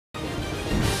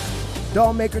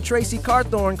Doll maker Tracey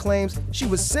Carthorne claims she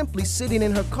was simply sitting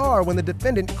in her car when the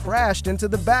defendant crashed into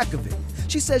the back of it.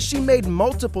 She says she made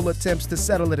multiple attempts to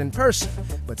settle it in person,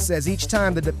 but says each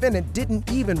time the defendant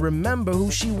didn't even remember who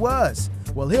she was.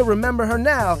 Well, he'll remember her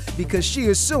now because she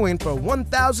is suing for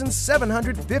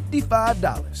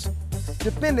 $1,755.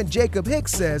 Defendant Jacob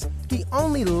Hicks says he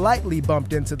only lightly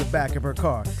bumped into the back of her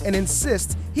car and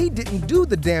insists he didn't do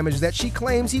the damage that she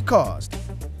claims he caused.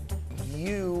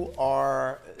 You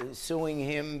are suing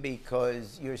him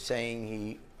because you're saying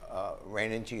he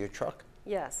ran into your truck?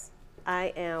 Yes.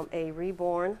 I am a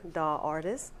Reborn doll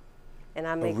artist, and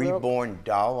I make Reborn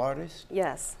doll artist?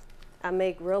 Yes. I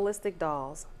make realistic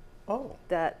dolls. Oh.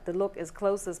 That the look as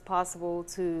close as possible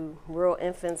to real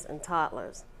infants and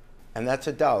toddlers. And that's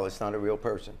a doll, it's not a real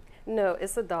person? No,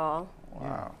 it's a doll.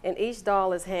 Wow. And each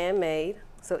doll is handmade,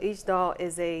 so each doll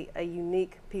is a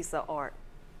unique piece of art.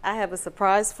 I have a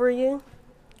surprise for you,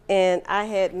 and I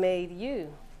had made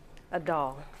you a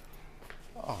doll.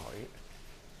 Oh,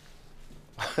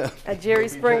 a Jerry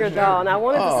Springer doll, and I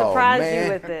wanted to surprise you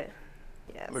with it.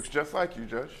 Yes. Looks just like you,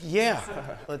 Judge. Yeah,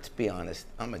 let's be honest,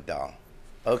 I'm a doll.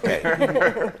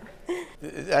 Okay.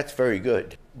 That's very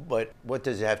good. But what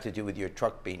does it have to do with your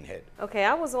truck being hit? Okay,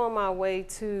 I was on my way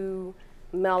to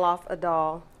mail off a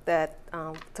doll that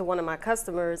to one of my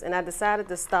customers, and I decided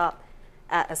to stop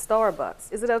at a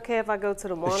Starbucks. Is it okay if I go to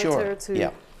the monitor? Sure.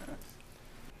 Yeah.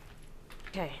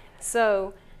 Okay,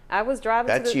 so I was driving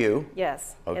That's to the... you?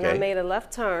 Yes. Okay. And I made a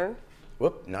left turn.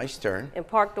 Whoop, nice turn. And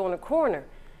parked on a corner.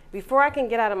 Before I can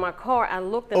get out of my car, I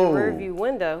looked in the rearview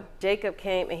window. Jacob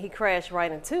came and he crashed right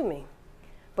into me.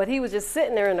 But he was just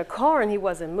sitting there in the car and he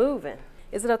wasn't moving.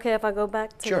 Is it okay if I go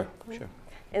back to Sure.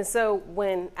 And so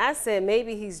when I said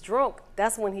maybe he's drunk,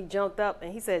 that's when he jumped up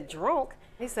and he said, drunk?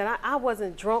 He said, I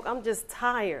wasn't drunk, I'm just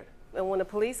tired. And when the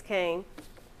police came,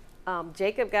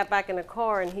 Jacob got back in the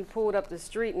car and he pulled up the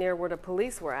street near where the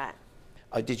police were at.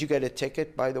 Did you get a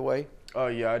ticket, by the way?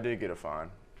 Yeah, I did get a fine.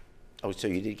 Oh, so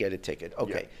you did get a ticket.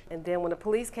 Okay. Yeah. And then when the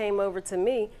police came over to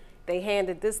me, they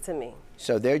handed this to me.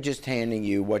 So they're just handing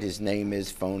you what his name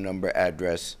is, phone number,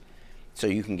 address, so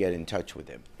you can get in touch with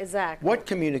him. Exactly. What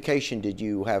communication did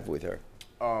you have with her?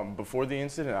 Before the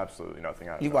incident, absolutely nothing.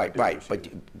 Right.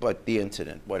 But the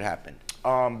incident, what happened?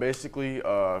 Basically,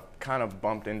 kind of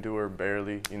bumped into her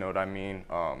barely, you know what I mean?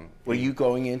 Were you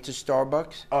going into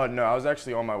Starbucks? No, I was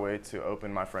actually on my way to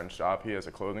open my friend's shop. He has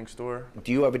a clothing store.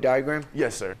 Do you have a diagram?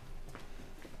 Yes, sir.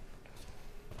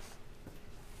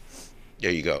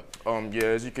 There you go. Yeah,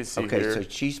 as you can see here. Okay, so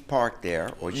she's parked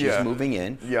there, or she's moving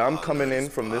in. Yeah, I'm coming in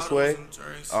from this way.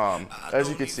 As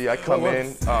you can see, I come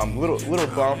in, little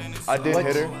bump. I did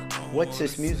hit her. What's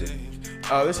this music?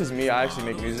 This is me. I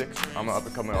actually make music. I'm an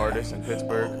up-and-coming artist in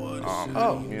Pittsburgh.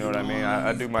 You know what I mean?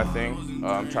 I do my thing.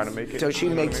 I'm trying to make it. So she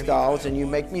makes dolls and you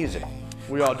make music?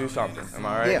 We all do something, am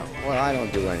I right? Yeah, well, I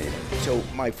don't do anything. So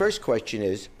my first question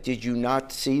is, did you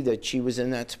not see that she was in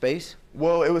that space?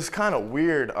 Well, it was kind of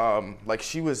weird. Like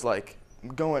she was like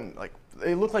going, like,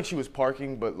 it looked like she was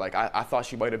parking, but like I thought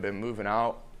she might have been moving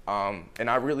out. And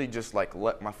I really just like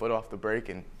let my foot off the brake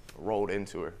and rolled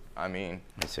into her. I mean,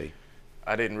 I see.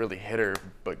 I didn't really hit her,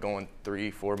 but going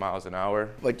 3-4 miles an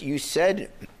hour. But you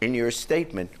said in your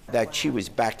statement that she was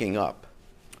backing up.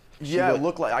 Yeah, it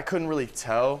looked like, I couldn't really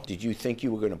tell. Did you think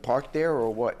you were going to park there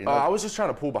or what? I was just trying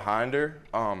to pull behind her,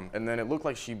 and then it looked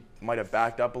like she might have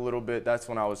backed up a little bit. That's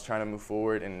when I was trying to move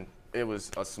forward, and it was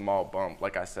a small bump,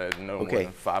 like I said, no more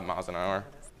than 5 miles an hour.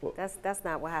 That's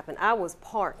not what happened. I was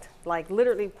parked, like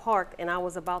literally parked, and I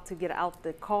was about to get out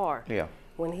the car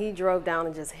when he drove down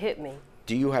and just hit me.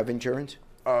 Do you have insurance?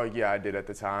 Yeah, I did at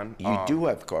the time. You do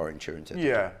have car insurance at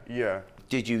the time? Yeah.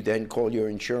 Did you then call your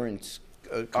insurance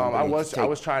company? I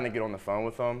was trying to get on the phone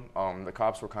with them. The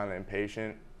cops were kind of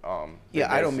impatient.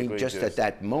 Yeah, I don't mean just at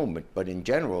that moment, but in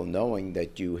general, knowing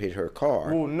that you hit her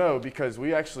car. Well, no, because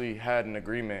we actually had an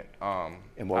agreement.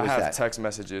 And what was that? I have text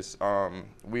messages.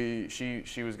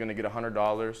 She was going to get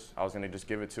 $100. I was going to just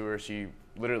give it to her. She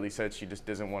literally said she just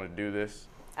doesn't want to do this.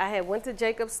 I had went to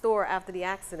Jacob's store after the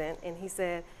accident, and he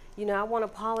said, you know, I want to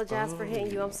apologize for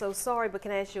hitting you. I'm so sorry, but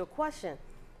can I ask you a question?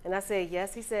 And I said,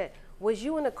 yes. He said, was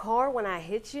you in the car when I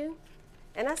hit you?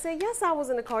 And I said, yes, I was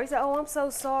in the car. He said, oh, I'm so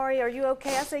sorry. Are you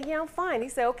okay? I said, yeah, I'm fine. He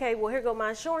said, okay, well, here go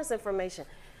my insurance information.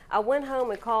 I went home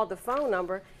and called the phone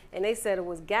number, and they said it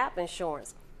was Gap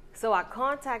Insurance. So I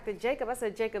contacted Jacob. I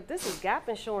said, Jacob, this is Gap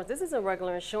Insurance. This isn't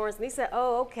regular insurance. And he said,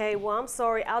 oh, okay, well, I'm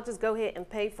sorry. I'll just go ahead and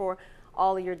pay for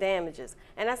all of your damages.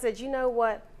 And I said, you know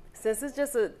what? Since it's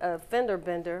just a fender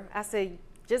bender, I said,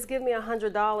 just give me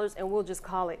 $100 and we'll just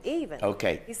call it even.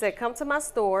 Okay. He said, come to my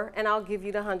store and I'll give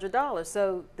you the $100.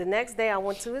 So the next day I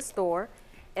went to his store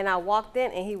And I walked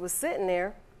in and he was sitting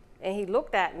there and he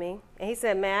looked at me and he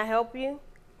said, "May I help you?"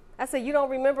 I said, "You don't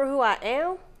remember who I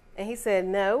am?" And he said,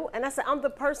 "No." And I said, "I'm the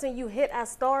person you hit at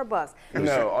Starbucks."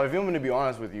 No, if you want me to be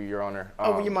honest with you, Your Honor.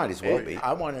 Oh, well, you might as well be.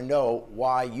 I want to know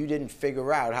why you didn't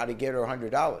figure out how to get her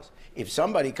 $100. If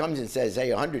somebody comes and says,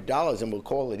 "Hey, $100 and we'll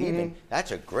call it even,"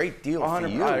 that's a great deal for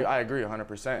you. I agree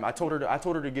 100%. I told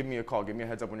her to give me a call, give me a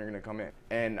heads up when you're gonna come in.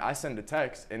 And I send a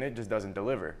text and it just doesn't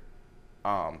deliver.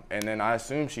 And then I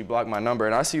assume she blocked my number.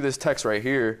 And I see this text right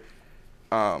here.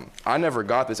 I never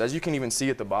got this. As you can even see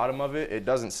at the bottom of it, it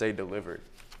doesn't say delivered.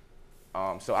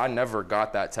 So I never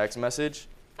got that text message.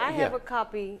 I have a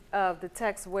copy of the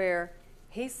text where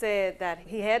he said that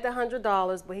he had the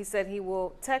 $100, but he said he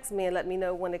will text me and let me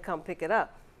know when to come pick it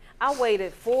up. I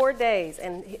waited 4 days,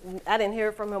 and I didn't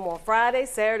hear from him on Friday,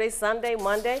 Saturday, Sunday,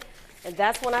 Monday, and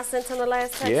that's when I sent him the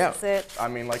last text and said, I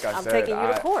mean, like I I'm said, taking you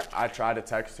to court. I tried to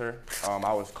text her.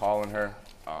 I was calling her.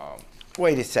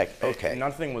 Wait a second. Okay.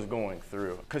 Nothing was going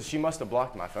through because she must have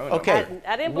blocked my phone. Okay.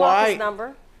 I didn't block his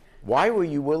number. Why were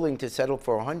you willing to settle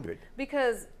for 100?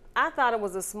 Because I thought it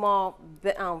was a small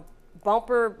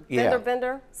bumper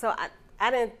vendor, so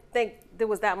I didn't think there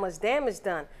was that much damage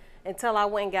done until I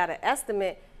went and got an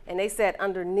estimate, and they said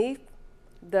underneath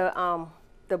the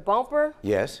bumper,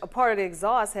 a part of the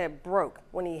exhaust had broke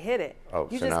when he hit it. Oh,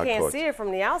 you so just now can't see it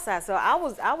from the outside, so I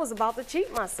was about to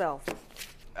cheat myself.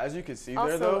 As you can see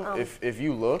Also, there, though, if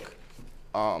you look,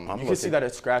 you can see that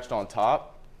it's scratched on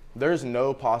top. There's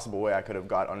no possible way I could have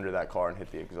got under that car and hit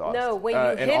the exhaust. No, when you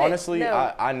hit and honestly, it,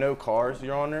 no. I know cars,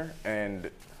 Your Honor, and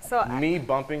me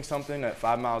bumping something at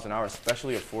 5 miles an hour,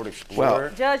 especially a Ford Explorer. Well,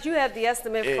 Judge, you had the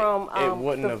estimate from it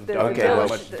wouldn't have done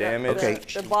much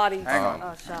damage. The body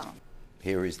shop.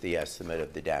 Here is the estimate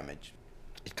of the damage.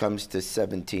 It comes to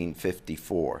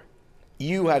 $1,754.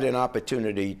 You had an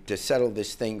opportunity to settle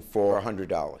this thing for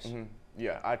 $100.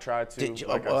 Yeah, I tried to.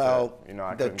 I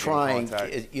couldn't get in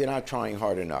contact. You're not trying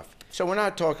hard enough. So we're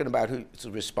not talking about who's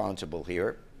responsible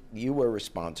here. You were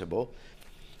responsible.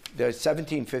 The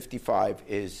 $1,755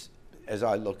 is, as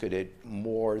I look at it,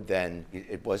 more than,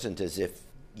 it wasn't as if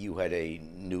you had a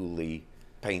newly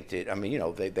painted, I mean, you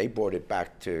know, they brought it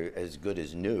back to as good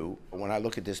as new. When I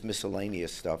look at this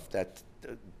miscellaneous stuff, that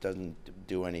doesn't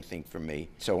do anything for me.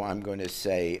 So I'm going to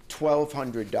say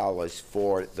 $1,200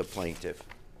 for the plaintiff.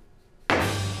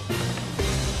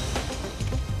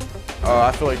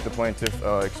 I feel like the plaintiff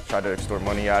tried to extort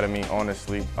money out of me,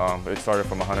 honestly. It started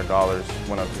from $100,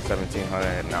 went up to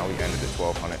 $1,700, and now we ended at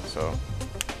 $1,200, so.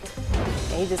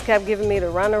 And he just kept giving me the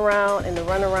runaround and the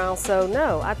runaround, so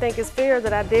no, I think it's fair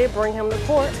that I did bring him to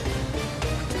court.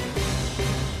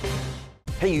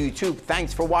 Hey YouTube,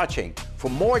 thanks for watching. For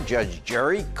more Judge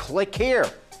Jerry, click here.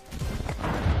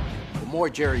 For more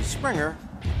Jerry Springer,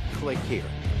 click here.